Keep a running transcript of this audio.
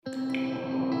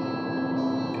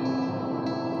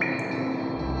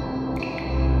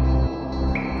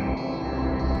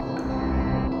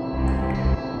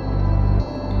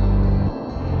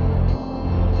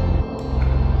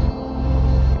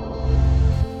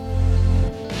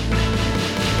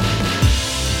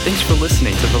Thanks for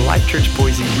listening to the Life Church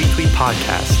Boise weekly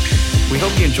podcast. We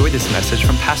hope you enjoyed this message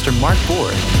from Pastor Mark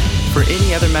Bohr. For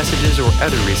any other messages or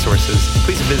other resources,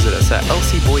 please visit us at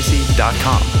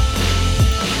lcboise.com.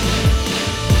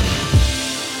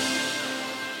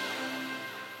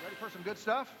 Ready for some good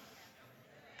stuff?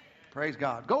 Praise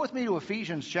God. Go with me to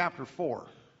Ephesians chapter 4.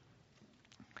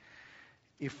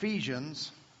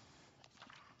 Ephesians,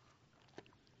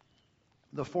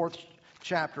 the 4th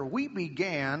chapter. We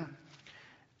began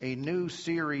a new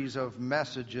series of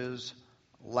messages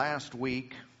last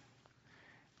week,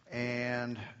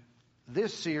 and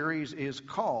this series is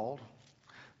called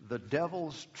The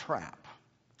Devil's Trap.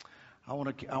 I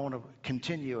want to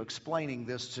continue explaining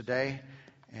this today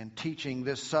and teaching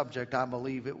this subject. I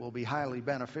believe it will be highly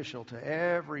beneficial to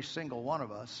every single one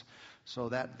of us so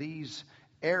that these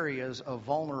areas of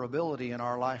vulnerability in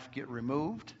our life get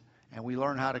removed and we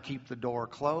learn how to keep the door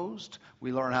closed.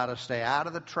 We learn how to stay out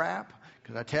of the trap.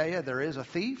 Because I tell you, there is a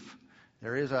thief,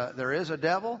 there is a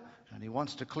devil, and he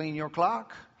wants to clean your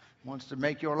clock, wants to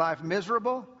make your life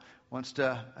miserable, wants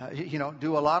to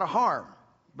do a lot of harm.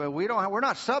 But we're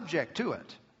not subject to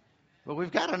it. But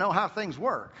we've got to know how things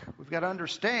work. We've got to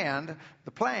understand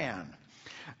the plan.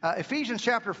 Ephesians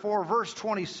chapter 4, verse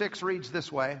 26 reads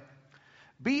this way: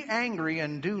 "Be angry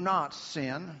and do not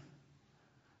sin.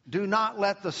 Do not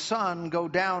let the sun go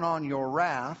down on your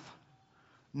wrath,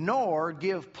 nor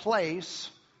give place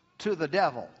to the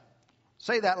devil."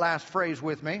 Say that last phrase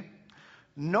with me.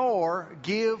 Nor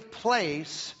give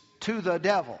place to the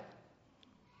devil.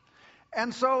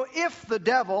 And so if the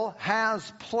devil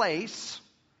has place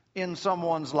in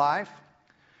someone's life,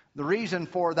 the reason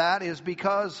for that is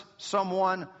because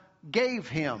someone gave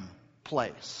him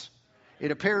place. It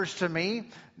appears to me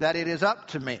that it is up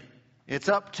to me. It's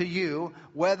up to you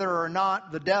whether or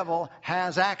not the devil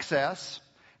has access,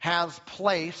 has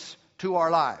place to our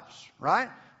lives, right?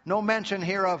 No mention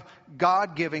here of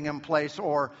God giving him place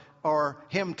or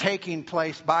him taking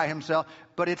place by himself,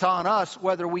 but it's on us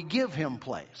whether we give him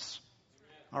place.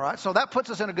 All right, so that puts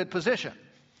us in a good position.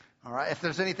 All right, if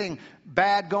there's anything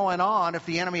bad going on, if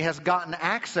the enemy has gotten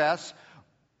access,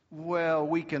 well,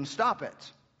 we can stop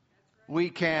it. We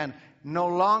can no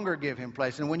longer give him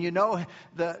place. And when you know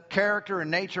the character and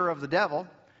nature of the devil,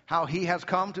 how he has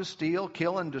come to steal,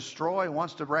 kill, and destroy,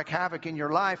 wants to wreak havoc in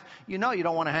your life, you know you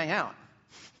don't want to hang out.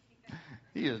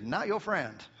 He is not your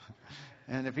friend.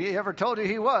 And if he ever told you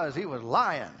he was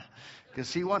lying.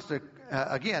 Because he wants to,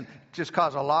 again, just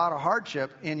cause a lot of hardship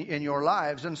in your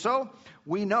lives. And so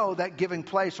we know that giving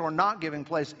place or not giving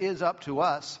place is up to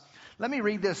us. Let me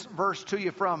read this verse to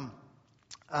you from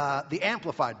the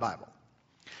Amplified Bible.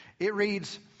 It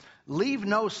reads, "Leave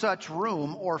no such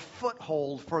room or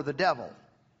foothold for the devil.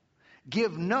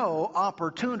 Give no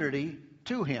opportunity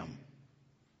to him."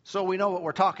 So we know what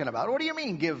we're talking about. What do you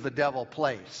mean give the devil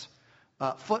place?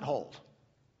 Foothold.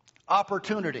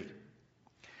 Opportunity.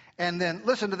 And then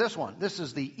listen to this one. This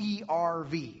is the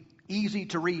ERV, easy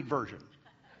to read version.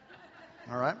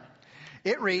 All right.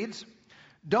 It reads,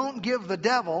 "Don't give the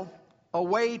devil a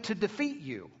way to defeat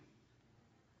you."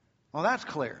 Well, that's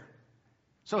clear.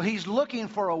 So he's looking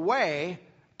for a way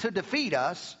to defeat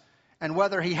us. And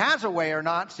whether he has a way or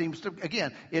not seems to,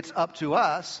 again, it's up to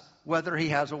us whether he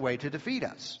has a way to defeat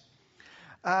us.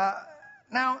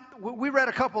 Now, we read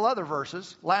a couple other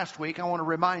verses last week. I want to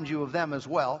remind you of them as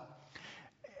well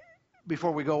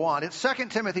before we go on. It's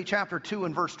 2 Timothy chapter 2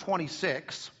 and verse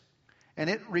 26. And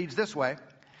it reads this way: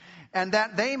 "And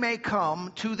that they may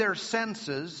come to their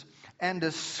senses and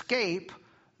escape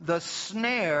the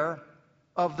snare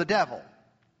of the devil,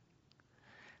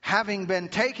 having been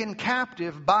taken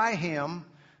captive by him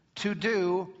to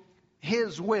do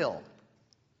his will."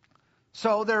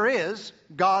 So there is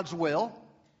God's will.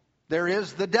 There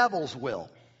is the devil's will.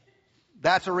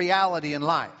 That's a reality in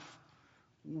life.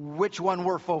 Which one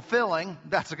we're fulfilling,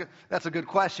 that's a good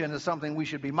question. It's something we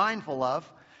should be mindful of.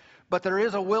 But there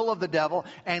is a will of the devil,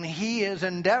 and he is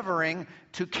endeavoring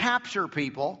to capture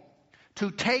people, to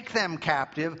take them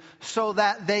captive so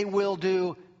that they will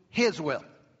do his will.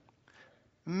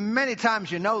 Many times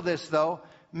you know this, though.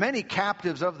 Many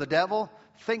captives of the devil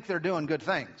think they're doing good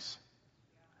things.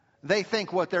 They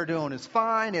think what they're doing is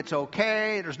fine, it's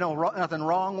okay, there's nothing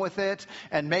wrong with it.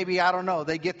 And maybe, I don't know,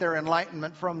 they get their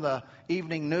enlightenment from the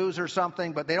evening news or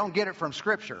something, but they don't get it from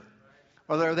Scripture.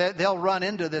 Or they'll run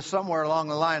into this somewhere along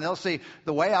the line. They'll see,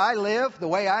 the way I live, the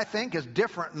way I think is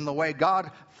different than the way God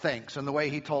thinks and the way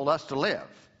he told us to live.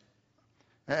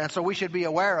 And so we should be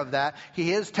aware of that.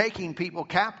 He is taking people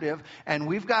captive, and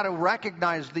we've got to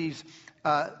recognize these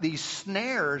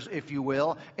snares, if you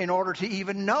will, in order to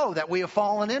even know that we have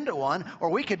fallen into one, or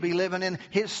we could be living in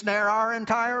his snare our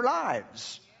entire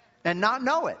lives. and not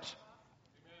know it.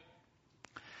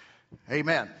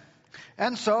 Amen.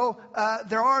 And so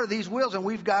there are these wills, and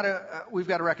we've got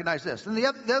to recognize this. And the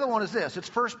other one is this.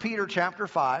 It's 1 Peter chapter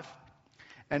 5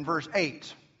 and verse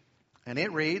 8. And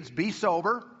it reads, "Be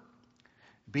sober,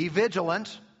 be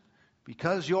vigilant,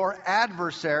 because your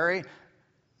adversary,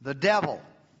 the devil,"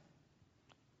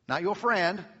 not your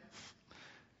friend,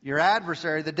 your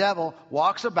adversary, the devil,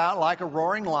 "walks about like a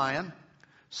roaring lion,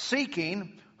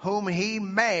 seeking whom he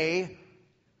may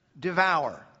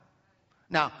devour."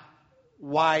 Now,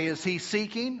 why is he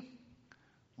seeking?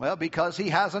 Well, because he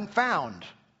hasn't found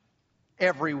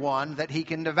everyone that he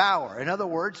can devour. In other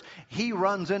words, he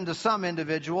runs into some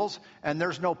individuals and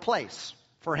there's no place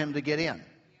for him to get in.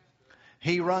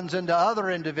 He runs into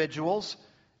other individuals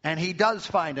and he does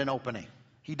find an opening.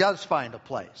 He does find a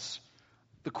place.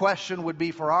 The question would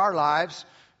be for our lives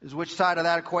is, which side of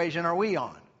that equation are we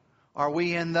on? Are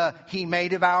we in the he may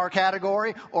devour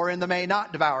category or in the may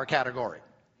not devour category?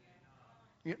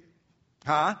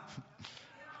 Huh?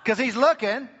 Because he's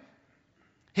looking.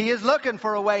 He is looking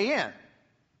for a way in.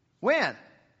 When?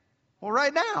 Well,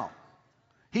 right now.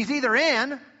 He's either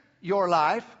in your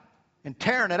life and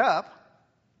tearing it up,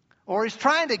 or he's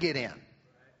trying to get in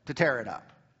to tear it up.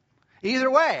 Either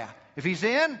way, if he's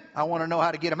in, I want to know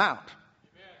how to get him out.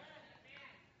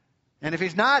 And if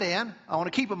he's not in, I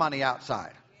want to keep him on the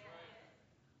outside.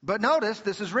 But notice,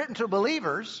 this is written to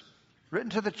believers,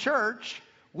 written to the church.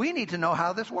 We need to know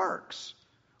how this works.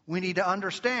 We need to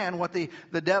understand what the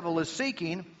devil is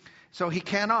seeking, so he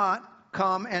cannot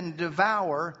come and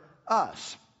devour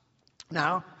us.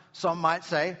 Now, some might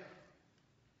say,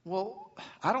 well,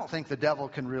 I don't think the devil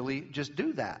can really just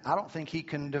do that. I don't think he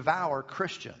can devour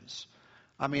Christians.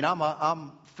 I mean,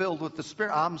 I'm filled with the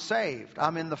Spirit. I'm saved.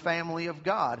 I'm in the family of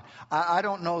God. I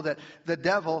don't know that the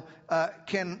devil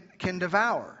can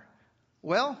devour.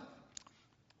 Well,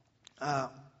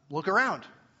 look around.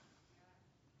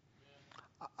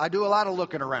 I do a lot of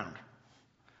looking around,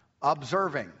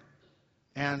 observing,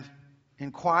 and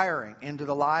inquiring into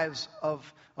the lives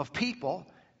of people,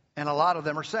 and a lot of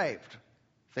them are saved.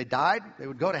 If they died, they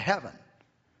would go to heaven.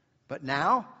 But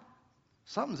now,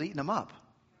 something's eating them up.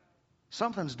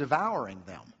 Something's devouring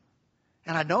them.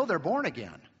 And I know they're born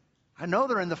again. I know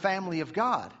they're in the family of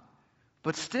God.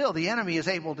 But still, the enemy is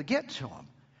able to get to them.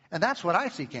 And that's what I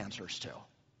seek answers to.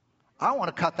 I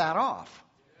want to cut that off.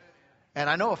 And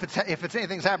I know if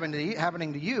anything's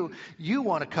happening to you, you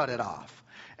want to cut it off.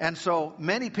 And so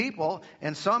many people,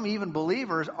 and some even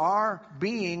believers, are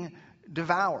being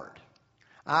devoured.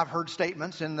 I've heard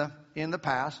statements in the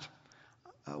past.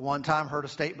 One time heard a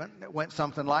statement that went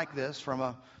something like this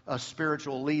from a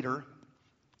spiritual leader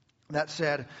that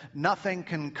said, "Nothing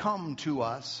can come to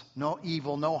us, no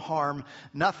evil, no harm,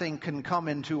 nothing can come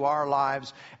into our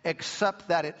lives except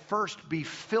that it first be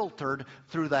filtered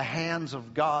through the hands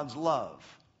of God's love."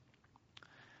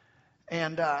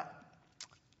 And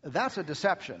that's a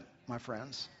deception, my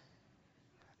friends.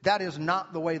 That is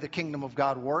not the way the kingdom of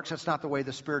God works. That's not the way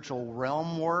the spiritual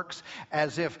realm works.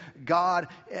 As if God,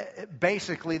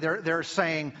 basically they're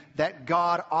saying that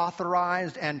God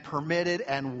authorized and permitted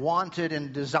and wanted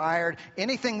and desired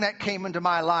anything that came into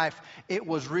my life. It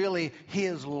was really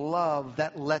His love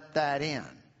that let that in.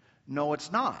 No,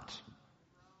 it's not.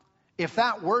 If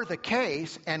that were the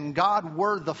case and God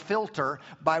were the filter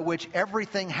by which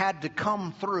everything had to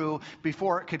come through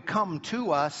before it could come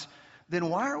to us, then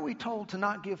why are we told to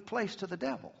not give place to the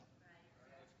devil?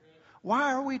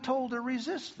 Why are we told to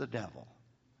resist the devil?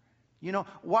 You know,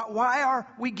 why are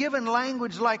we given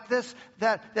language like this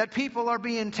that people are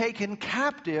being taken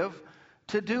captive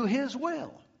to do His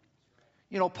will?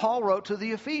 You know, Paul wrote to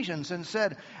the Ephesians and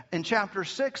said in chapter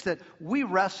 6 that we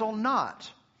wrestle not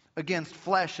against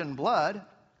flesh and blood,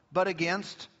 but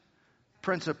against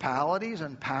principalities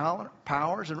and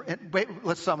powers. And wait,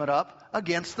 let's sum it up,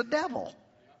 against the devil.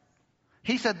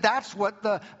 He said that's what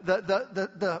the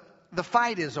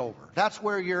fight is over. That's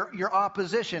where your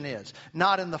opposition is.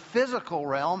 Not in the physical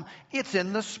realm, it's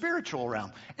in the spiritual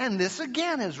realm. And this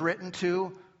again is written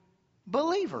to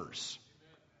believers.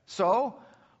 So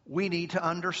we need to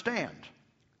understand.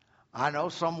 I know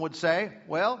some would say,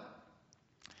 well,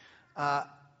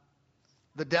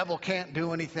 the devil can't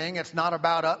do anything. It's not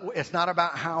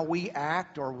about how we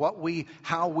act or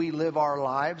how we live our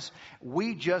lives.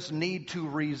 We just need to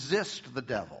resist the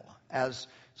devil, as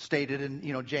stated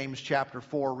in James chapter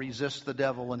 4. Resist the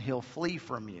devil and he'll flee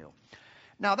from you.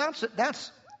 Now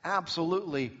that's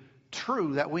absolutely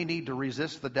true that we need to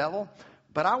resist the devil.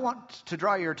 But I want to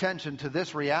draw your attention to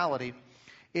this reality.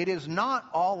 It is not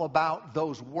all about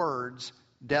those words,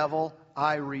 "Devil,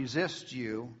 I resist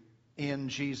you in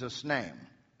Jesus' name."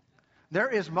 There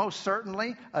is most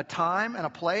certainly a time and a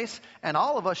place, and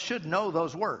all of us should know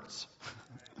those words.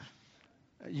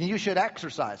 You should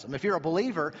exercise them. If you're a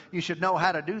believer, you should know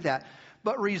how to do that.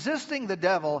 But resisting the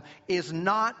devil is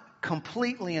not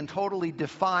completely and totally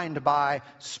defined by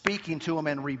speaking to him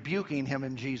and rebuking him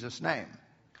in Jesus' name.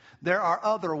 There are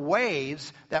other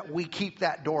ways that we keep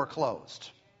that door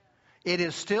closed. It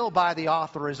is still by the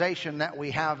authorization that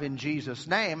we have in Jesus'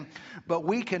 name, but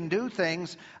we can do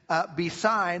things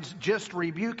besides just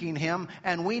rebuking him,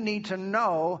 and we need to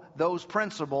know those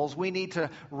principles. We need to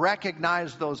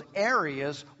recognize those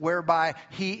areas whereby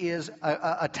he is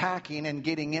attacking and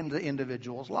getting into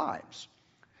individuals' lives.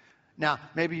 Now,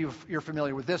 maybe you're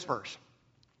familiar with this verse.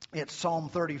 It's Psalm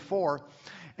 34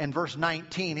 and verse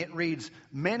 19. It reads,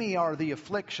 "Many are the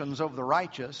afflictions of the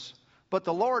righteous, but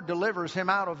the Lord delivers him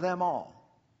out of them all."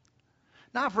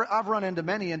 Now, I've run into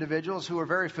many individuals who are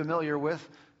very familiar with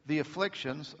the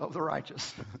afflictions of the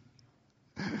righteous.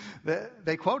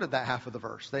 They quoted that half of the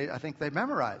verse. I think they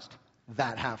memorized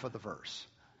that half of the verse.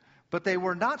 But they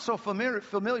were not so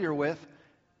familiar with,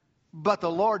 "But the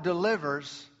Lord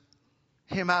delivers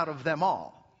him out of them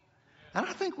all." And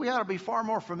I think we ought to be far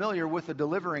more familiar with the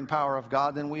delivering power of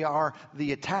God than we are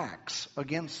the attacks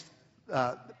against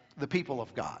the people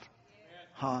of God.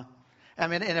 Huh? I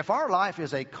mean, and if our life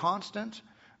is a constant,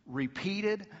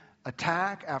 repeated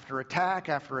attack after attack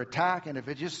after attack, and if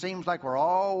it just seems like we're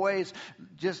always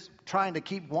just trying to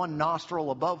keep one nostril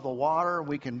above the water,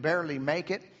 we can barely make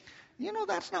it,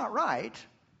 that's not right.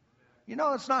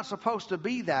 It's not supposed to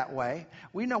be that way.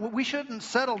 We know we shouldn't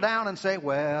settle down and say,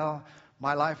 "Well,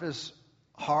 my life is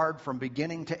hard from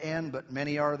beginning to end, but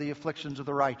many are the afflictions of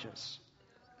the righteous."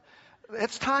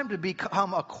 It's time to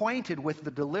become acquainted with the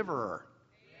deliverer.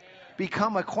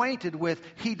 Become acquainted with,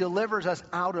 he delivers us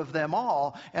out of them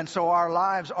all. And so our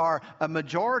lives are a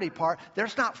majority part. They're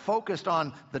not focused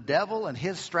on the devil and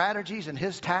his strategies and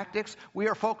his tactics. We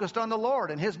are focused on the Lord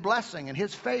and his blessing and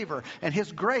his favor and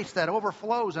his grace that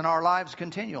overflows in our lives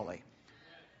continually.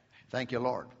 Thank you,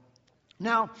 Lord.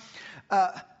 Now,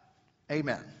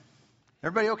 amen.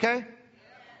 Everybody okay?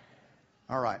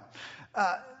 All right.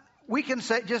 We can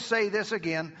just say this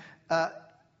again,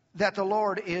 that the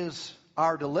Lord is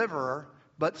our deliverer,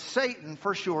 but Satan,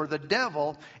 for sure, the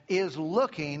devil, is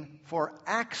looking for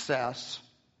access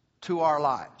to our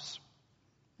lives.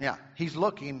 Yeah, he's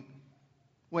looking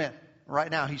when?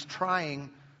 Right now, he's trying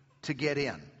to get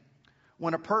in.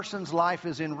 When a person's life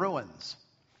is in ruins,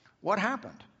 what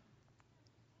happened?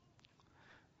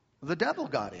 The devil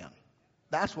got in.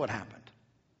 That's what happened.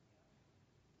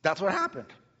 That's what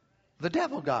happened. The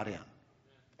devil got in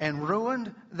and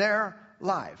ruined their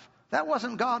life. That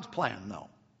wasn't God's plan, though.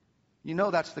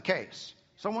 That's the case.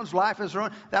 Someone's life is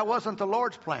ruined. That wasn't the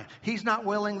Lord's plan. He's not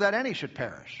willing that any should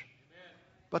perish,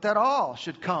 but that all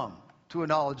should come to a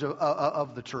knowledge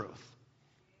of the truth.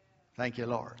 Thank you,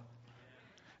 Lord.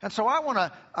 And so I want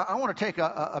to take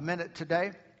a minute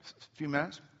today, a few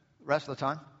minutes, rest of the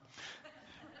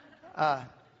time,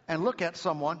 and look at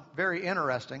someone very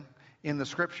interesting in the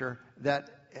Scripture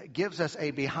that gives us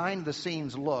a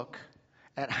behind-the-scenes look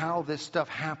at how this stuff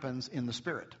happens in the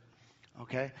Spirit.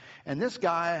 Okay? And this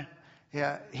guy,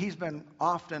 he's been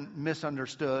often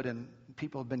misunderstood, and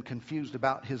people have been confused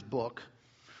about his book.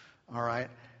 All right?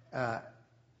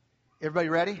 Everybody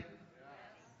ready?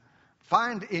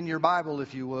 Find in your Bible,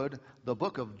 if you would, the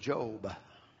book of Job.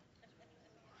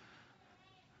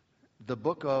 The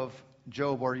book of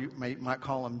Job, or you might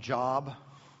call him Job.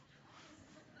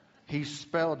 He's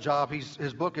spelled Job.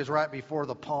 His book is right before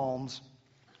the Palms.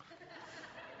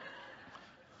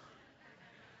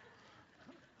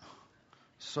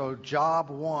 So Job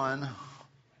 1,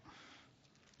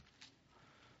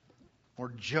 or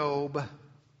Job,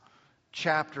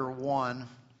 chapter 1.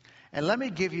 And let me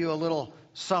give you a little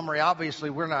summary. Obviously,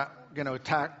 we're not going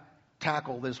to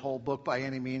tackle this whole book by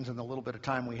any means in the little bit of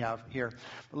time we have here.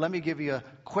 But let me give you a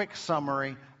quick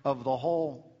summary of the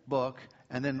whole book,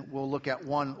 and then we'll look at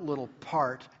one little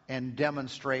part and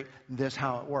demonstrate this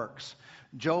how it works.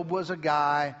 Job was a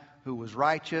guy who was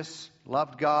righteous,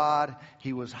 loved God.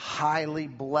 He was highly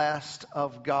blessed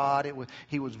of God.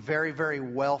 He was very, very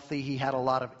wealthy. He had a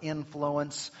lot of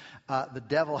influence. The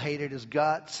devil hated his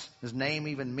guts. His name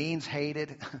even means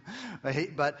hated.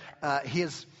 But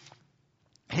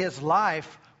his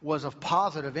life was of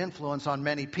positive influence on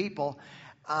many people.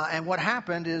 And what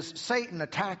happened is Satan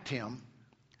attacked him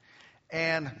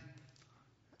and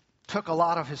took a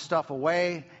lot of his stuff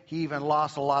away. He even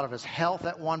lost a lot of his health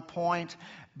at one point.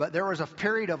 But there was a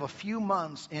period of a few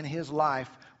months in his life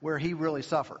where he really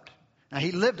suffered. Now,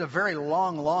 he lived a very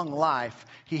long, long life.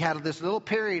 He had this little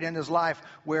period in his life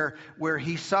where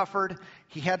he suffered.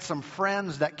 He had some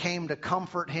friends that came to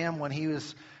comfort him when he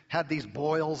had these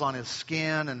boils on his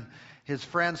skin, and his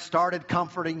friends started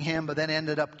comforting him, but then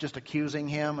ended up just accusing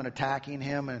him and attacking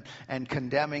him and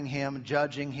condemning him,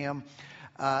 judging him.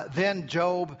 Then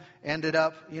Job ended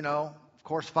up, of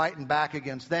course, fighting back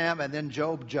against them, and then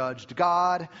Job judged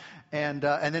God. And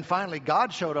then finally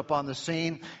God showed up on the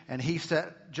scene, and he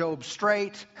set Job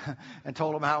straight and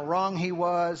told him how wrong he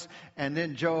was. And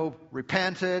then Job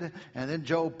repented, and then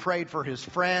Job prayed for his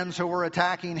friends who were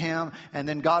attacking him, and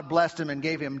then God blessed him and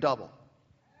gave him double.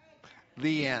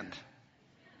 The end.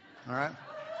 All right?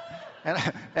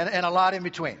 And a lot in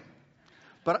between.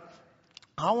 But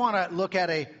I want to look at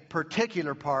a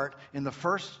particular part in the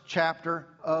first chapter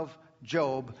of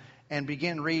Job and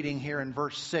begin reading here in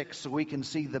verse 6 so we can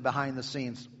see the behind the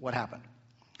scenes, what happened.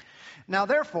 Now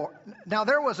there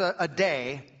was a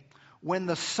day when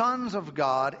the sons of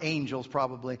God, angels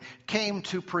probably, came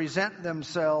to present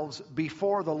themselves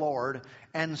before the Lord,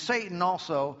 and Satan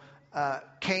also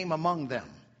came among them.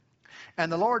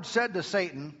 And the Lord said to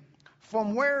Satan,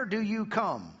 "From where do you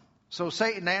come?" So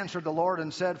Satan answered the Lord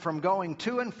and said, "From going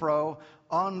to and fro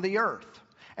on the earth,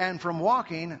 and from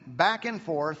walking back and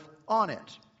forth on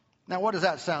it." Now, what does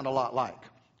that sound a lot like?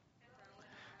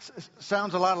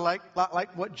 Sounds a lot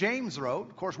like what James wrote.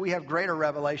 Of course, we have greater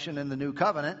revelation in the New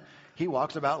Covenant. He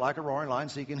walks about like a roaring lion,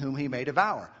 seeking whom he may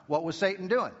devour. What was Satan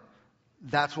doing?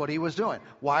 That's what he was doing.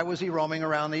 Why was he roaming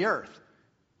around the earth?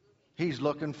 He's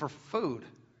looking for food.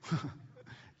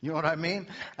 You know what I mean?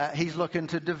 He's looking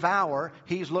to devour.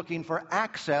 He's looking for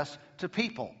access to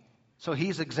people. So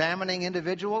he's examining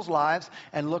individuals' lives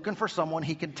and looking for someone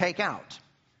he can take out.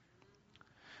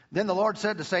 Then the Lord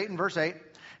said to Satan, verse 8,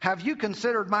 "Have you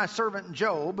considered my servant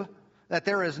Job, that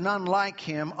there is none like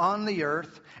him on the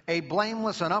earth, a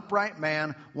blameless and upright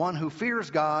man, one who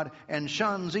fears God and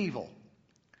shuns evil?"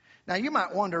 Now you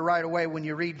might wonder right away when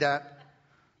you read that,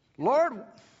 "Lord,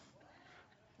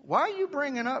 why are you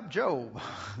bringing up Job?"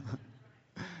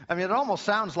 I mean, it almost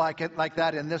sounds like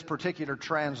that in this particular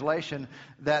translation,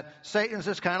 that Satan's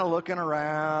just kind of looking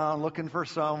around, looking for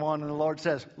someone, and the Lord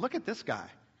says, "Look at this guy."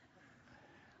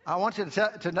 I want you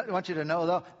to know,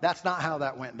 though, that's not how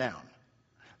that went down.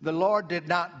 The Lord did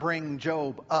not bring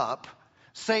Job up.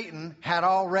 Satan had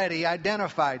already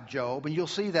identified Job, and you'll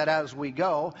see that as we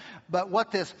go. But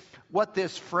what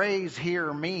this phrase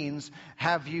here means,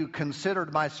 "Have you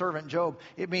considered my servant Job?"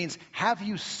 It means, have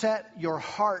you set your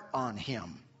heart on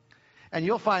him? And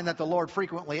you'll find that the Lord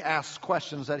frequently asks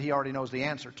questions that he already knows the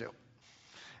answer to.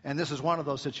 And this is one of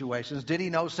those situations. Did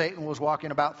he know Satan was walking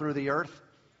about through the earth?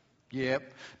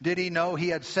 Yep. Did he know he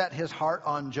had set his heart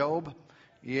on Job?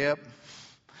 Yep.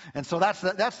 And so that's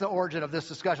the origin of this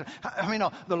discussion. I mean,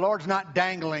 no, the Lord's not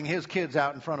dangling his kids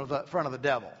out in front of the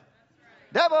devil.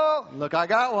 Devil, look, I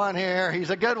got one here.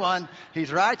 He's a good one.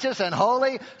 He's righteous and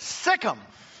holy. Sick him.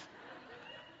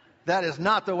 That is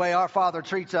not the way our Father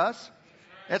treats us.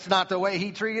 It's not the way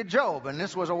he treated Job, and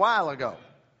this was a while ago.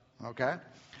 Okay?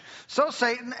 So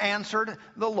Satan answered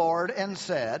the Lord and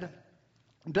said,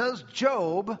 "Does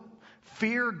Job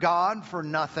fear God for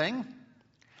nothing?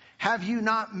 Have you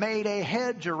not made a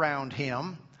hedge around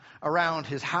him, around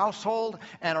his household,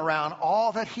 and around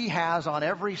all that he has on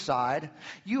every side?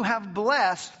 You have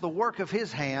blessed the work of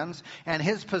his hands, and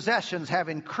his possessions have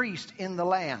increased in the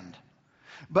land.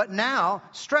 But now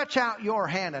stretch out your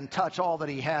hand and touch all that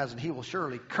he has, and he will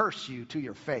surely curse you to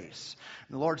your face."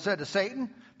 And the Lord said to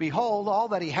Satan, "Behold, all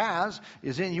that he has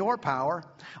is in your power.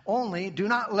 Only do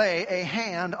not lay a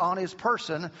hand on his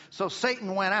person." So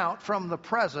Satan went out from the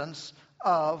presence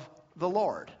of the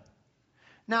Lord.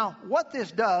 Now, what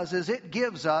this does is it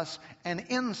gives us an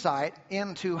insight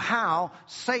into how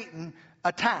Satan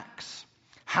attacks,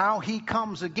 how he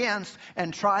comes against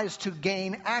and tries to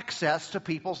gain access to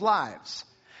people's lives.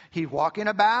 He's walking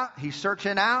about, he's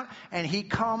searching out, and he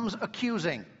comes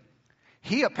accusing.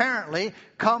 He apparently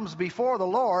comes before the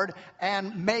Lord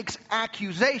and makes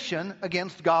accusation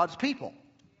against God's people.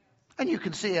 And you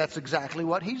can see that's exactly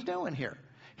what he's doing here.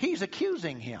 He's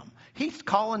accusing him. He's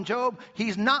calling Job,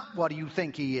 he's not what you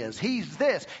think he is. He's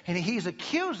this. And he's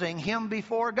accusing him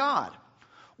before God.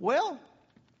 Well,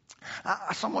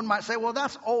 someone might say, well,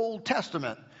 that's Old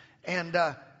Testament. And,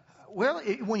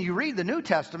 when you read the New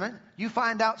Testament, you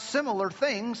find out similar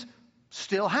things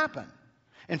still happen.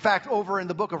 In fact, over in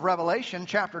the book of Revelation,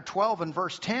 chapter 12 and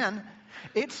verse 10,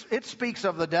 it speaks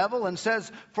of the devil and says,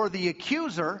 "For the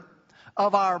accuser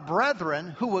of our brethren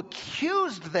who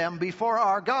accused them before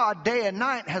our God day and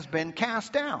night has been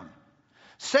cast down."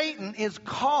 Satan is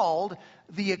called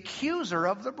the accuser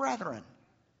of the brethren.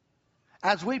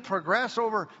 As we progress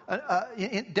over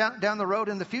down the road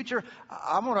in the future,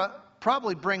 I'm going to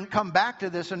probably come back to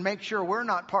this and make sure we're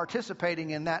not participating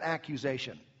in that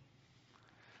accusation.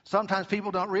 Sometimes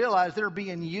people don't realize they're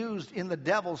being used in the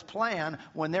devil's plan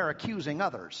when they're accusing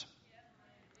others.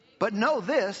 But know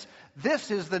this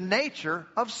is the nature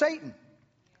of Satan.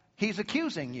 He's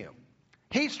accusing you.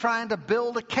 He's trying to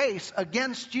build a case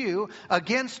against you,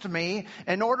 against me,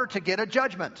 in order to get a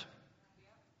judgment.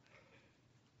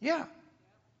 Yeah.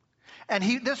 And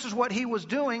this is what he was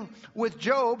doing with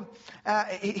Job.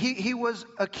 He was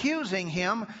accusing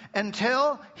him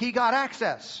until he got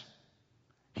access.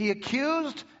 He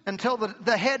accused until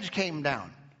the hedge came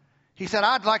down. He said,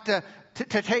 I'd like to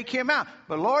take him out.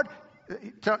 But Lord,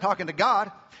 talking to God,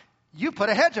 you put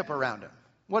a hedge up around him.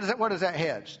 What is that? What is that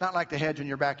hedge? It's not like the hedge in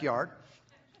your backyard.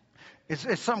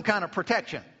 It's some kind of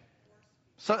protection.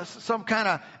 So, some kind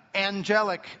of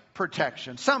angelic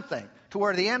protection. Something to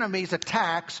where the enemy's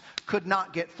attacks could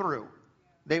not get through.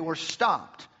 They were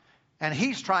stopped. And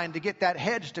he's trying to get that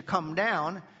hedge to come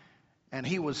down. And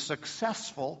he was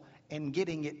successful in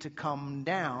getting it to come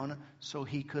down so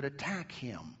he could attack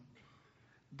him.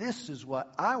 This is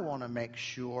what I want to make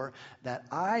sure that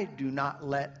I do not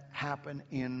let happen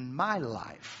in my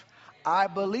life. I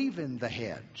believe in the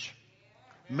hedge.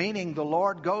 Meaning the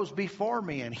Lord goes before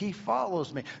me and He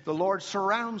follows me. The Lord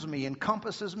surrounds me,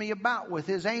 encompasses me about with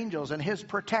His angels and His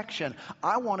protection.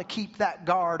 I want to keep that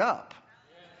guard up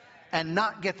and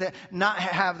not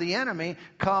have the enemy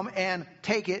come and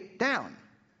take it down.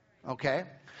 Okay?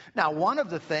 Now, one of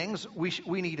the things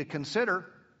we need to consider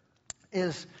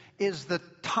is the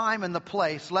time and the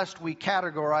place, lest we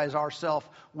categorize ourselves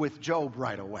with Job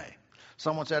right away.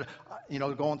 Someone said,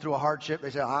 going through a hardship, they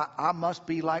said, I must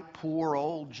be like poor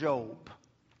old Job.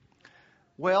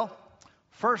 Well,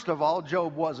 first of all,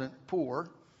 Job wasn't poor.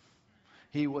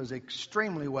 He was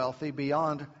extremely wealthy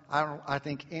beyond, I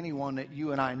think, anyone that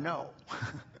you and I know.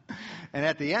 And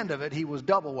at the end of it, he was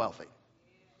double wealthy.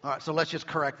 All right, so let's just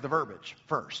correct the verbiage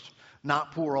first.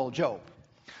 Not poor old Job.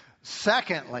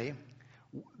 Secondly,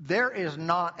 there is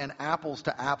not an apples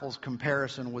to apples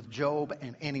comparison with Job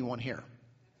and anyone here.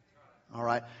 All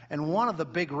right. And one of the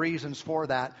big reasons for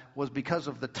that was because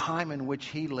of the time in which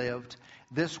he lived.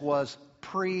 This was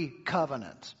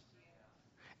pre-covenant.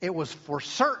 It was for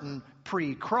certain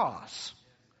pre-cross.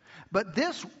 But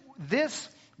this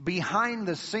behind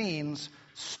the scenes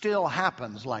still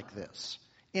happens like this.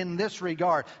 In this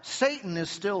regard, Satan is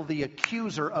still the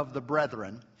accuser of the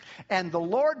brethren. And the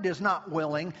Lord is not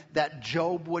willing that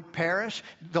Job would perish.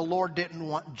 The Lord didn't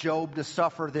want Job to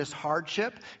suffer this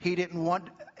hardship. He didn't want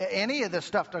any of this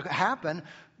stuff to happen.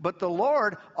 But the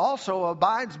Lord also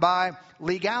abides by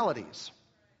legalities.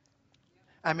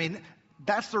 I mean,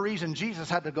 that's the reason Jesus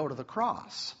had to go to the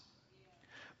cross.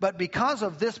 But because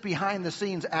of this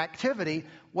behind-the-scenes activity,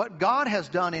 what God has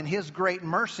done in His great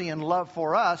mercy and love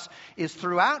for us is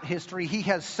throughout history, He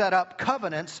has set up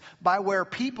covenants by where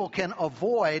people can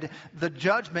avoid the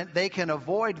judgment, they can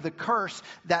avoid the curse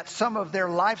that some of their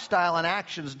lifestyle and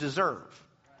actions deserve.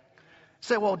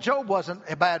 Say, well, Job wasn't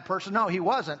a bad person. No, he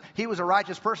wasn't. He was a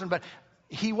righteous person, but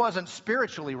he wasn't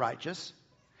spiritually righteous.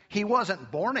 He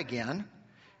wasn't born again.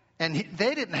 And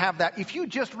they didn't have that. If you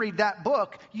just read that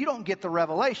book, you don't get the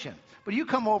revelation. But you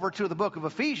come over to the book of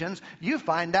Ephesians, you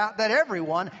find out that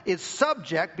everyone is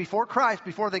subject before Christ,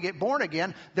 before they get born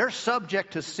again. They're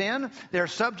subject to sin. They're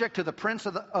subject to the prince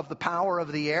of the power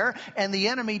of the air. And the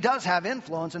enemy does have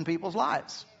influence in people's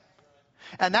lives.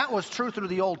 And that was true through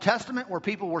the Old Testament where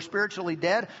people were spiritually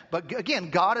dead. But again,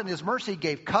 God in His mercy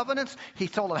gave covenants. He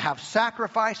told them to have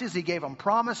sacrifices. He gave them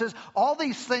promises. All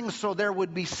these things so there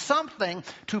would be something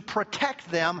to protect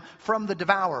them from the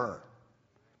devourer.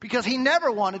 Because He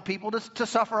never wanted people to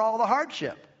suffer all the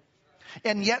hardship.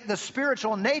 And yet the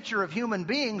spiritual nature of human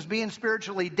beings being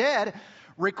spiritually dead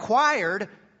required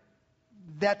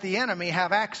that the enemy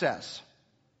have access.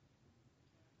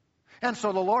 And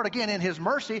so the Lord, again, in His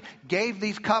mercy, gave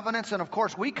these covenants. And, of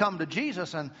course, we come to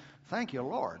Jesus and thank you,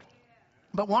 Lord.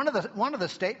 But one of the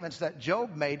statements that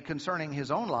Job made concerning his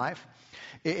own life,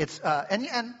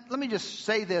 and let me just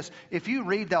say this. If you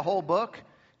read the whole book,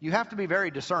 you have to be very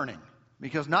discerning.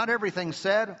 Because not everything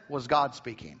said was God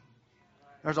speaking.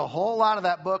 There's a whole lot of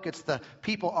that book. It's the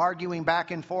people arguing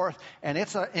back and forth. And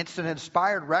it's an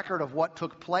inspired record of what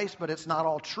took place, but it's not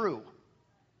all true.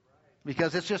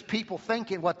 Because it's just people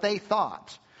thinking what they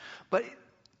thought. But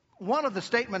one of the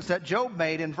statements that Job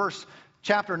made in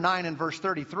chapter 9 and verse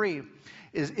 33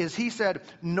 is he said,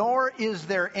 nor is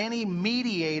there any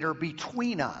mediator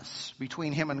between us,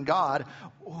 between him and God,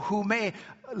 who may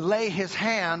lay his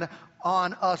hand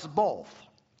on us both.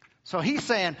 So he's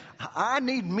saying, I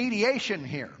need mediation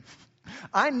here.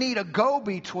 I need a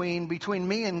go-between between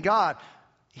me and God.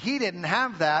 He didn't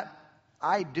have that.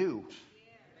 I do.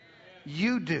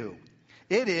 You do.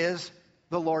 It is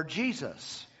the Lord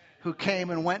Jesus who came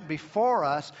and went before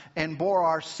us and bore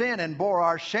our sin and bore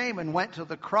our shame and went to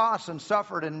the cross and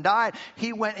suffered and died.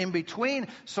 He went in between.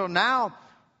 So now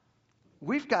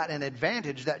we've got an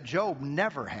advantage that Job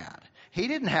never had. He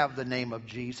didn't have the name of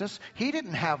Jesus. He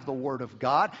didn't have the Word of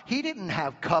God. He didn't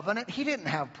have covenant. He didn't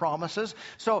have promises.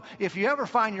 So if you ever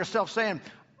find yourself saying,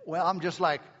 well, I'm just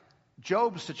like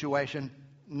Job's situation,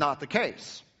 not the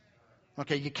case.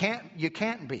 Okay, you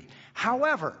can't be.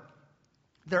 However,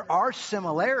 there are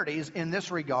similarities in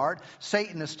this regard.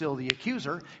 Satan is still the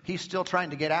accuser. He's still trying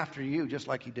to get after you just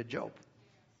like he did Job.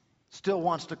 Still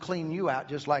wants to clean you out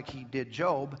just like he did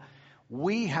Job.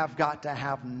 We have got to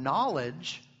have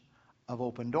knowledge of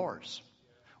open doors.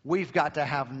 We've got to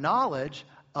have knowledge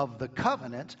of the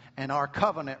covenant and our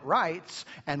covenant rights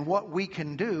and what we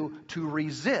can do to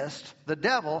resist the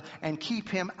devil and keep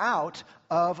him out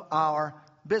of our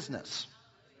business.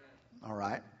 All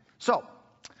right? So,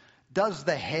 does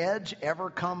the hedge ever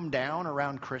come down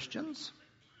around Christians?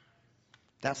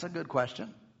 That's a good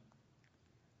question.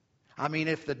 I mean,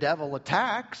 if the devil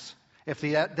attacks, if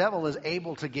the devil is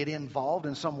able to get involved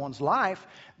in someone's life,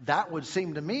 that would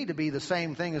seem to me to be the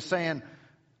same thing as saying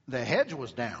the hedge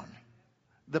was down.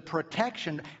 The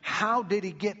protection, how did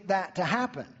he get that to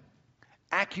happen?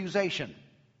 Accusation.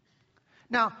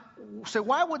 Now, so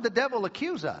why would the devil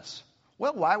accuse us?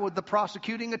 Well, why would the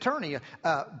prosecuting attorney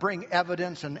bring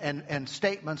evidence and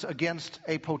statements against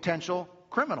a potential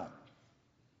criminal?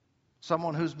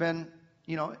 Someone who's been,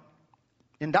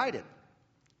 indicted.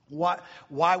 Why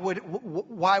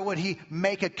would he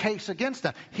make a case against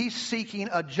them? He's seeking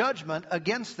a judgment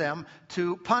against them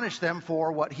to punish them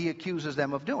for what he accuses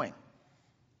them of doing.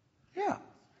 Yeah.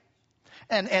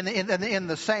 And in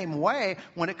the same way,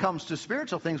 when it comes to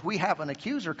spiritual things, we have an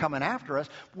accuser coming after us.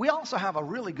 We also have a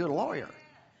really good lawyer.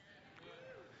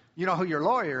 You know who your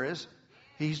lawyer is?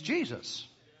 He's Jesus.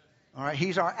 All right,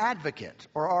 he's our advocate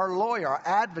or our lawyer, our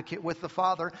advocate with the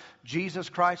Father, Jesus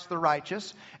Christ the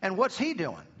righteous. And what's he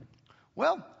doing?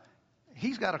 Well,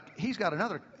 he's got a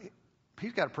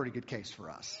pretty good case for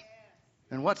us.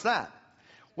 And what's that?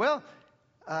 Well,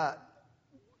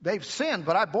 they've sinned,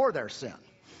 but I bore their sin.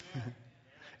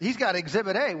 He's got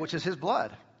Exhibit A, which is his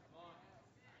blood.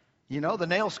 The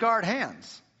nail-scarred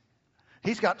hands.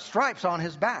 He's got stripes on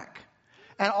his back.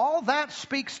 And all that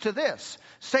speaks to this.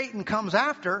 Satan comes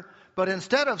after, but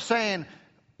instead of saying,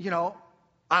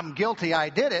 I'm guilty, I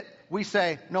did it, we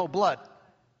say, no blood.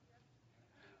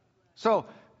 So,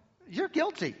 you're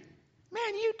guilty.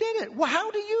 Man, you did it. Well, how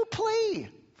do you plea?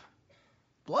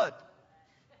 Blood.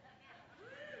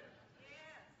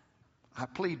 I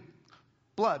plead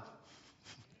blood.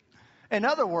 In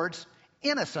other words,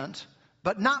 innocent,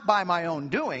 but not by my own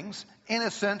doings.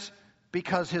 Innocent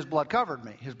because his blood covered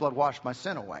me. His blood washed my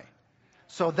sin away.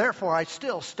 So therefore, I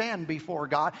still stand before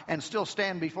God and still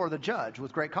stand before the judge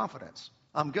with great confidence.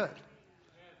 I'm good.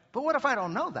 But what if I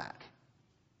don't know that?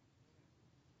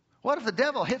 What if the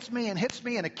devil hits me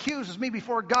and accuses me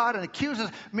before God and accuses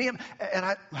me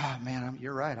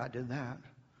you're right, I did that.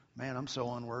 Man, I'm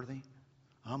so unworthy.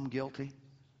 I'm guilty.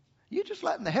 You're just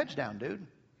letting the hedge down, dude.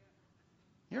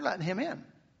 You're letting him in.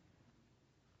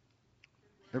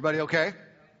 Everybody okay?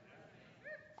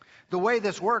 The way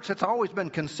this works, it's always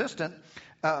been consistent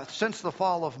since the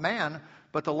fall of man.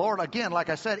 But the Lord, again, like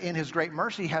I said, in his great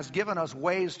mercy, has given us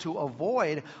ways to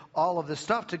avoid all of this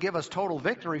stuff, to give us total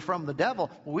victory from the devil.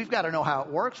 Well, we've got to know how it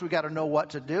works. We've got to know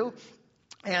what to do.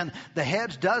 And the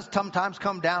hedge does sometimes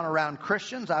come down around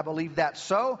Christians. I believe that's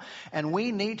so. And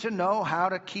we need to know how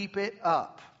to keep it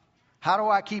up. How do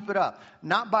I keep it up?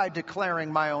 Not by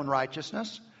declaring my own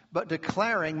righteousness, but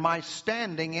declaring my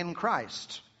standing in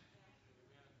Christ.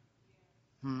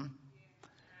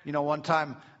 One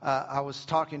time I was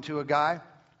talking to a guy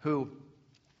who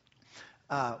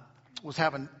was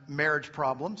having marriage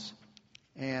problems.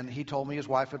 And he told me his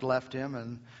wife had left him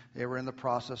and they were in the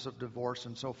process of divorce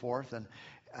and so forth. And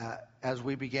as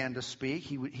we began to speak,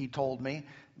 he told me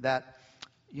that,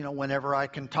 whenever I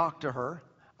can talk to her,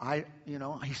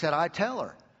 he said, I tell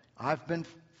her, I've been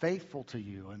faithful to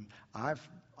you and I've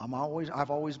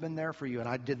always been there for you, and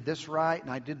I did this right,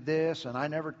 and I did this, and I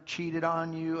never cheated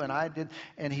on you,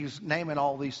 and he's naming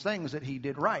all these things that he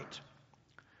did right.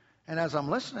 And as I'm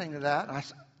listening to that,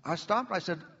 I stopped. I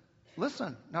said,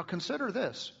 listen, now consider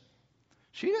this.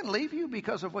 She didn't leave you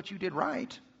because of what you did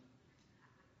right.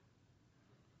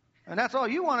 And that's all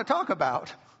you want to talk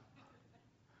about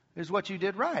is what you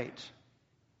did right.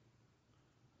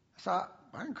 So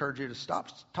I encourage you to stop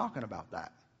talking about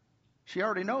that. She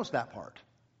already knows that part.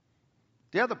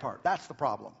 The other part, that's the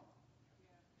problem.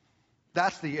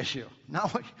 That's the issue.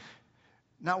 Not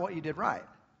what you did right.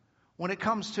 When it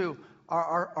comes to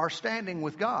our standing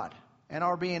with God and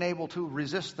our being able to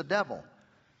resist the devil,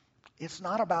 it's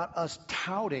not about us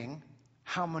touting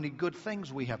how many good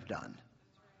things we have done.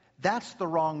 That's the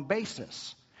wrong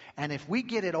basis. And if we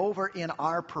get it over in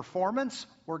our performance,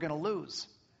 we're going to lose.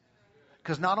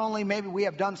 Because not only maybe we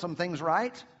have done some things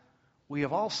right, we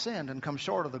have all sinned and come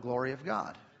short of the glory of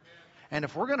God. And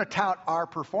if we're going to tout our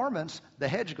performance, the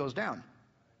hedge goes down.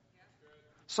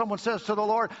 Someone says to the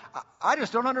Lord, I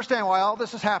just don't understand why all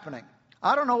this is happening.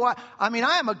 I don't know why. I mean,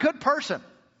 I am a good person.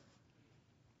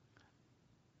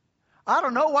 I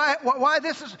don't know why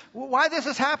this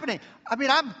is happening. I mean,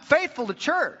 I'm faithful to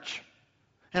church.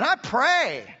 And I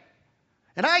pray.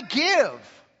 And I give.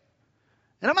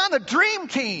 And I'm on the dream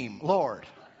team, Lord.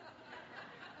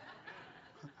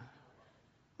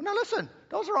 Now listen,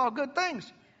 those are all good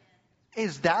things.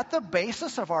 Is that the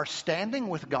basis of our standing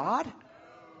with God?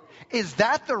 Is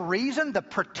that the reason the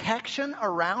protection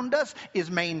around us is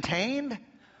maintained?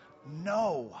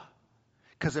 No.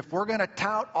 Because if we're going to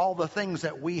tout all the things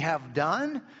that we have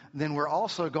done, then we're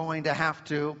also going to have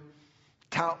to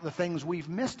tout the things we've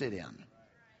missed it in.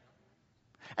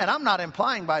 And I'm not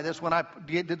implying by this when I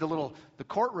did the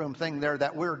courtroom thing there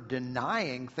that we're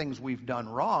denying things we've done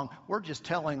wrong. We're just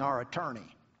telling our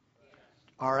attorney,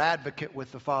 our advocate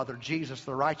with the Father, Jesus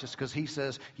the righteous, because he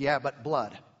says, yeah, but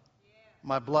blood.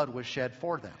 My blood was shed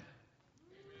for them.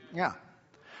 Yeah.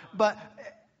 But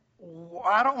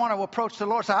I don't want to approach the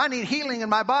Lord and say, I need healing in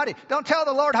my body. Don't tell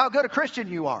the Lord how good a Christian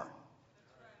you are.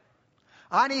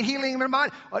 I need healing in my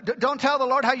body. Don't tell the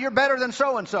Lord how you're better than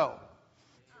so-and-so.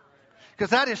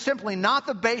 Because that is simply not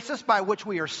the basis by which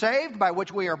we are saved, by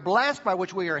which we are blessed, by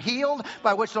which we are healed,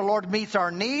 by which the Lord meets our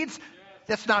needs.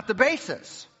 That's not the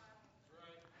basis.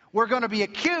 We're going to be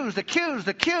accused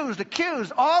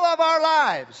all of our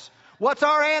lives. What's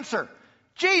our answer?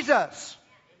 Jesus.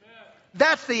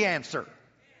 That's the answer.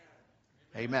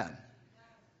 Amen.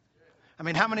 I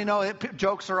mean, how many know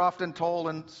jokes are often told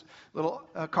in little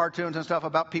cartoons and stuff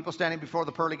about people standing before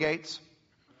the pearly gates?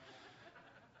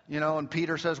 You know, and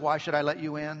Peter says, why should I let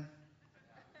you in?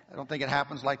 I don't think it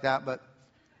happens like that, but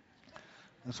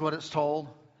that's what it's told.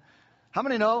 How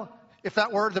many know if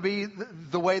that were to be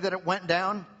the way that it went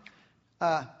down,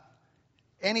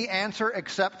 any answer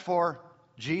except for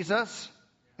Jesus,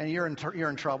 and you're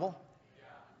in trouble?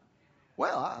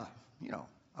 Well,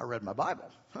 I read my Bible.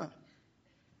 Huh.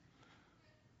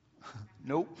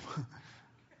 Nope.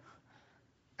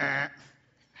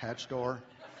 Hatch door.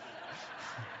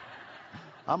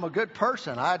 I'm a good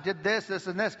person. I did this,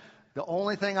 and this. The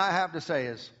only thing I have to say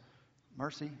is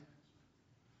mercy,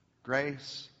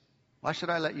 grace. Why should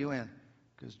I let you in?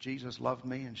 Because Jesus loved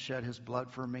me and shed his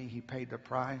blood for me. He paid the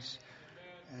price.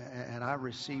 And I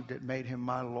received it, made him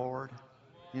my Lord.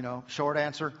 Short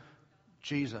answer,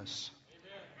 Jesus.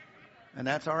 And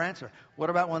that's our answer. What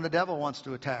about when the devil wants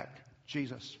to attack?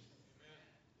 Jesus.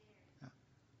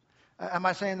 Am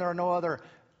I saying there are no other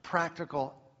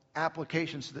practical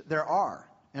applications? There are.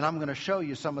 And I'm going to show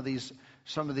you some of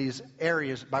these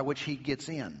areas by which he gets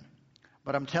in.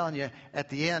 But I'm telling you, at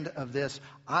the end of this,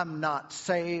 I'm not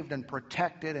saved and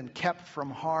protected and kept from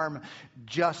harm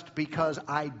just because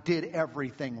I did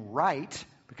everything right,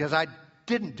 because I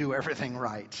didn't do everything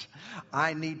right.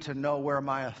 I need to know where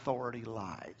my authority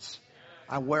lies,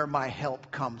 where my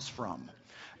help comes from.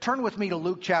 Turn with me to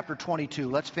Luke chapter 22.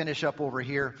 Let's finish up over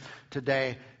here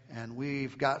today, and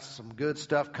we've got some good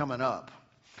stuff coming up.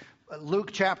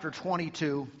 Luke chapter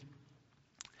 22.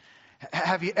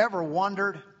 Have you ever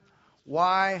wondered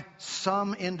why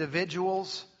some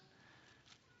individuals,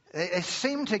 they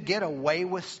seem to get away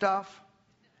with stuff?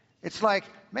 It's like,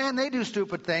 man, they do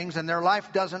stupid things and their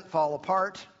life doesn't fall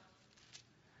apart.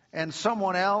 And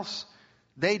someone else,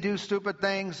 they do stupid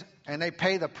things and they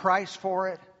pay the price for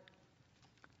it.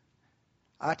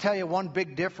 I tell you one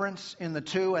big difference in the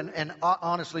two, and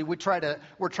honestly, we're trying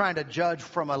to judge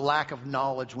from a lack of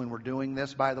knowledge when we're doing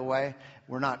this, by the way.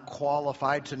 We're not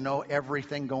qualified to know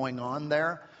everything going on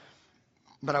there.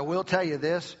 But I will tell you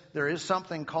this, there is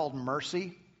something called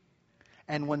mercy.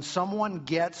 And when someone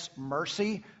gets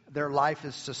mercy, their life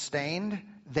is sustained.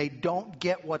 They don't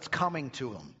get what's coming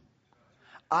to them.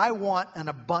 I want an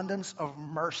abundance of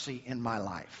mercy in my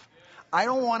life. I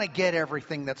don't want to get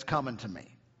everything that's coming to me.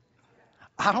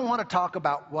 I don't want to talk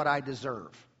about what I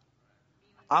deserve.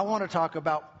 I want to talk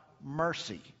about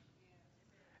mercy.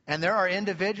 And there are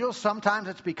individuals, sometimes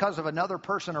it's because of another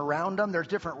person around them. There's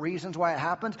different reasons why it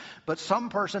happens. But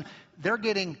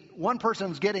one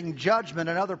person's getting judgment,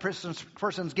 another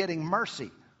person's getting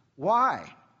mercy.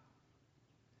 Why?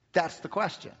 That's the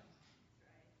question.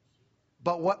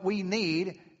 But what we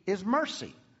need is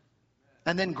mercy.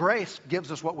 And then grace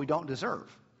gives us what we don't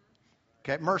deserve.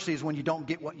 Okay, mercy is when you don't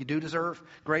get what you do deserve.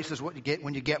 Grace is what you get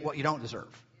when you get what you don't deserve.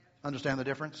 Understand the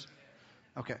difference?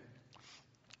 Okay.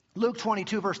 Luke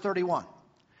 22, verse 31.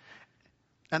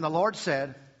 And the Lord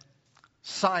said,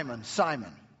 Simon,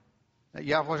 Simon.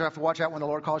 You have to watch out when the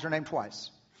Lord calls your name twice.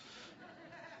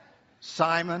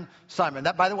 Simon, Simon.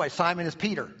 That, by the way, Simon is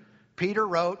Peter. Peter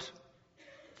wrote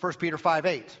 1 Peter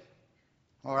 5:8.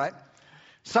 All right?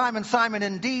 Simon, Simon,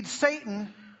 indeed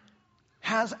Satan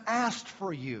has asked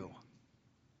for you.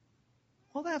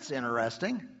 Well, that's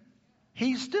interesting.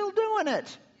 He's still doing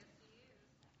it.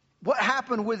 What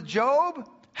happened with Job?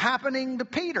 Happening to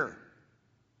Peter.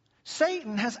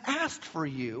 Satan has asked for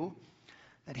you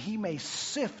that he may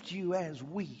sift you as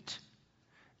wheat.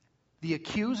 The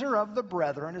accuser of the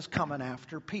brethren is coming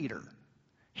after Peter.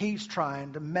 He's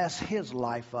trying to mess his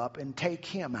life up and take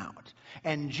him out.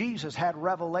 And Jesus had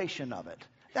revelation of it.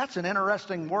 That's an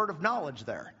interesting word of knowledge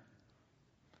there.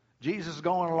 Jesus is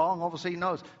going along, obviously he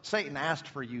knows, Satan asked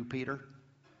for you, Peter.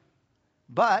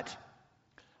 But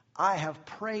I have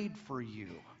prayed for you.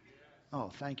 Oh,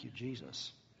 thank you,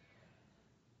 Jesus.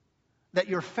 That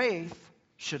your faith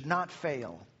should not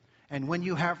fail. And when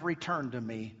you have returned to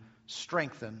me,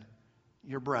 strengthen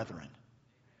your brethren.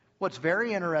 What's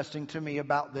very interesting to me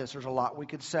about this, there's a lot we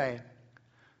could say.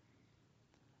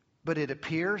 But it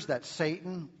appears that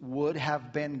Satan would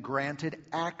have been granted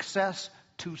access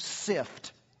to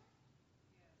sift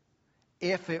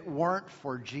if it weren't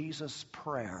for Jesus'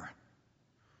 prayer.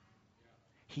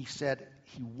 He said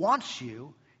he wants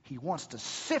you. He wants to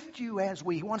sift you as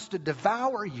wheat. He wants to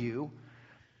devour you.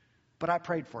 But I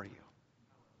prayed for you.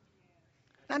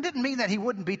 That didn't mean that he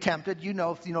wouldn't be tempted. You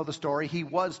know the story. He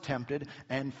was tempted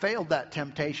and failed that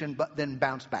temptation, but then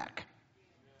bounced back.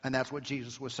 And that's what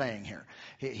Jesus was saying here.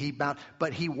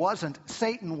 But he wasn't.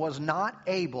 Satan was not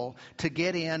able to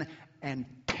get in and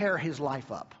tear his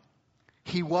life up.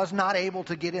 He was not able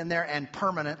to get in there and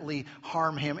permanently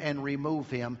harm him and remove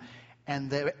him.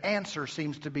 And the answer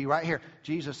seems to be right here.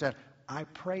 Jesus said, I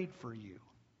prayed for you.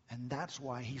 And that's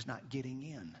why he's not getting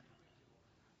in.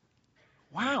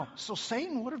 Wow. So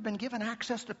Satan would have been given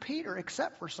access to Peter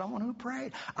except for someone who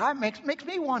prayed. Makes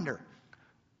me wonder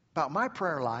about my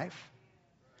prayer life.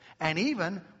 And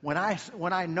even when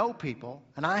I know people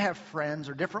and I have friends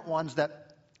or different ones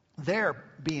that they're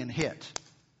being hit,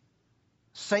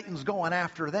 Satan's going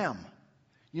after them.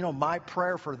 You know, my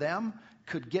prayer for them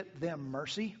could get them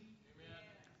mercy.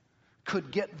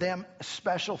 Could get them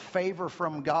special favor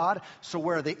from God, so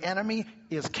where the enemy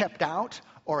is kept out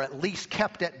or at least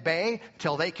kept at bay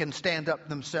till they can stand up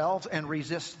themselves and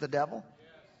resist the devil.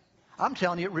 I'm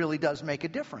telling you, it really does make a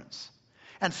difference.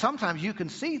 And sometimes you can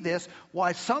see this,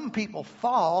 why some people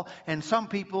fall and some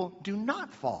people do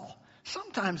not fall.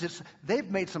 Sometimes they've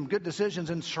made some good decisions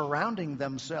in surrounding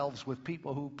themselves with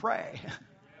people who pray.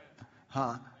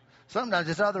 Sometimes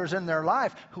it's others in their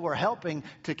life who are helping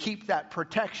to keep that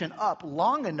protection up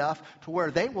long enough to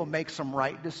where they will make some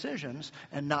right decisions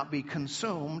and not be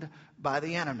consumed by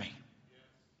the enemy.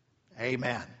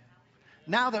 Amen.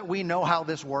 Now that we know how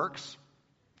this works,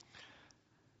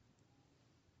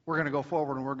 we're going to go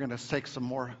forward and we're going to take some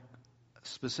more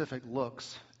specific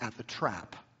looks at the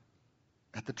trap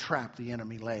the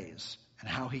enemy lays and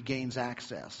how he gains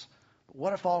access. But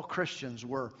what if all Christians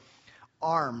were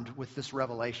armed with this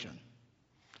revelation?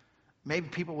 Maybe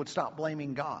people would stop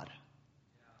blaming God.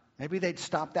 Maybe they'd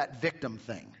stop that victim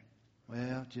thing.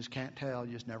 Well, just can't tell,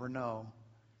 you just never know.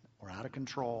 We're out of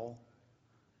control.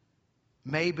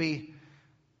 Maybe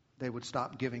they would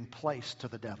stop giving place to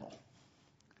the devil.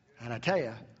 And I tell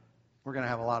you, we're going to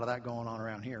have a lot of that going on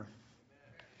around here.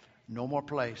 No more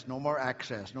place, no more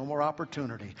access, no more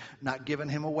opportunity. Not giving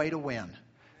him a way to win.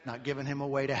 Not giving him a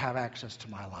way to have access to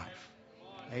my life.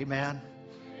 Amen.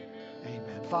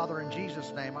 Amen. Father, in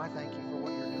Jesus' name, I thank you for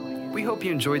what you're doing. We hope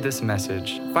you enjoyed this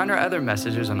message. Find our other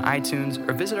messages on iTunes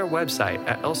or visit our website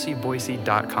at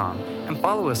lcboise.com and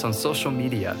follow us on social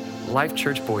media, Life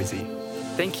Church Boise.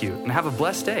 Thank you and have a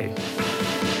blessed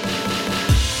day.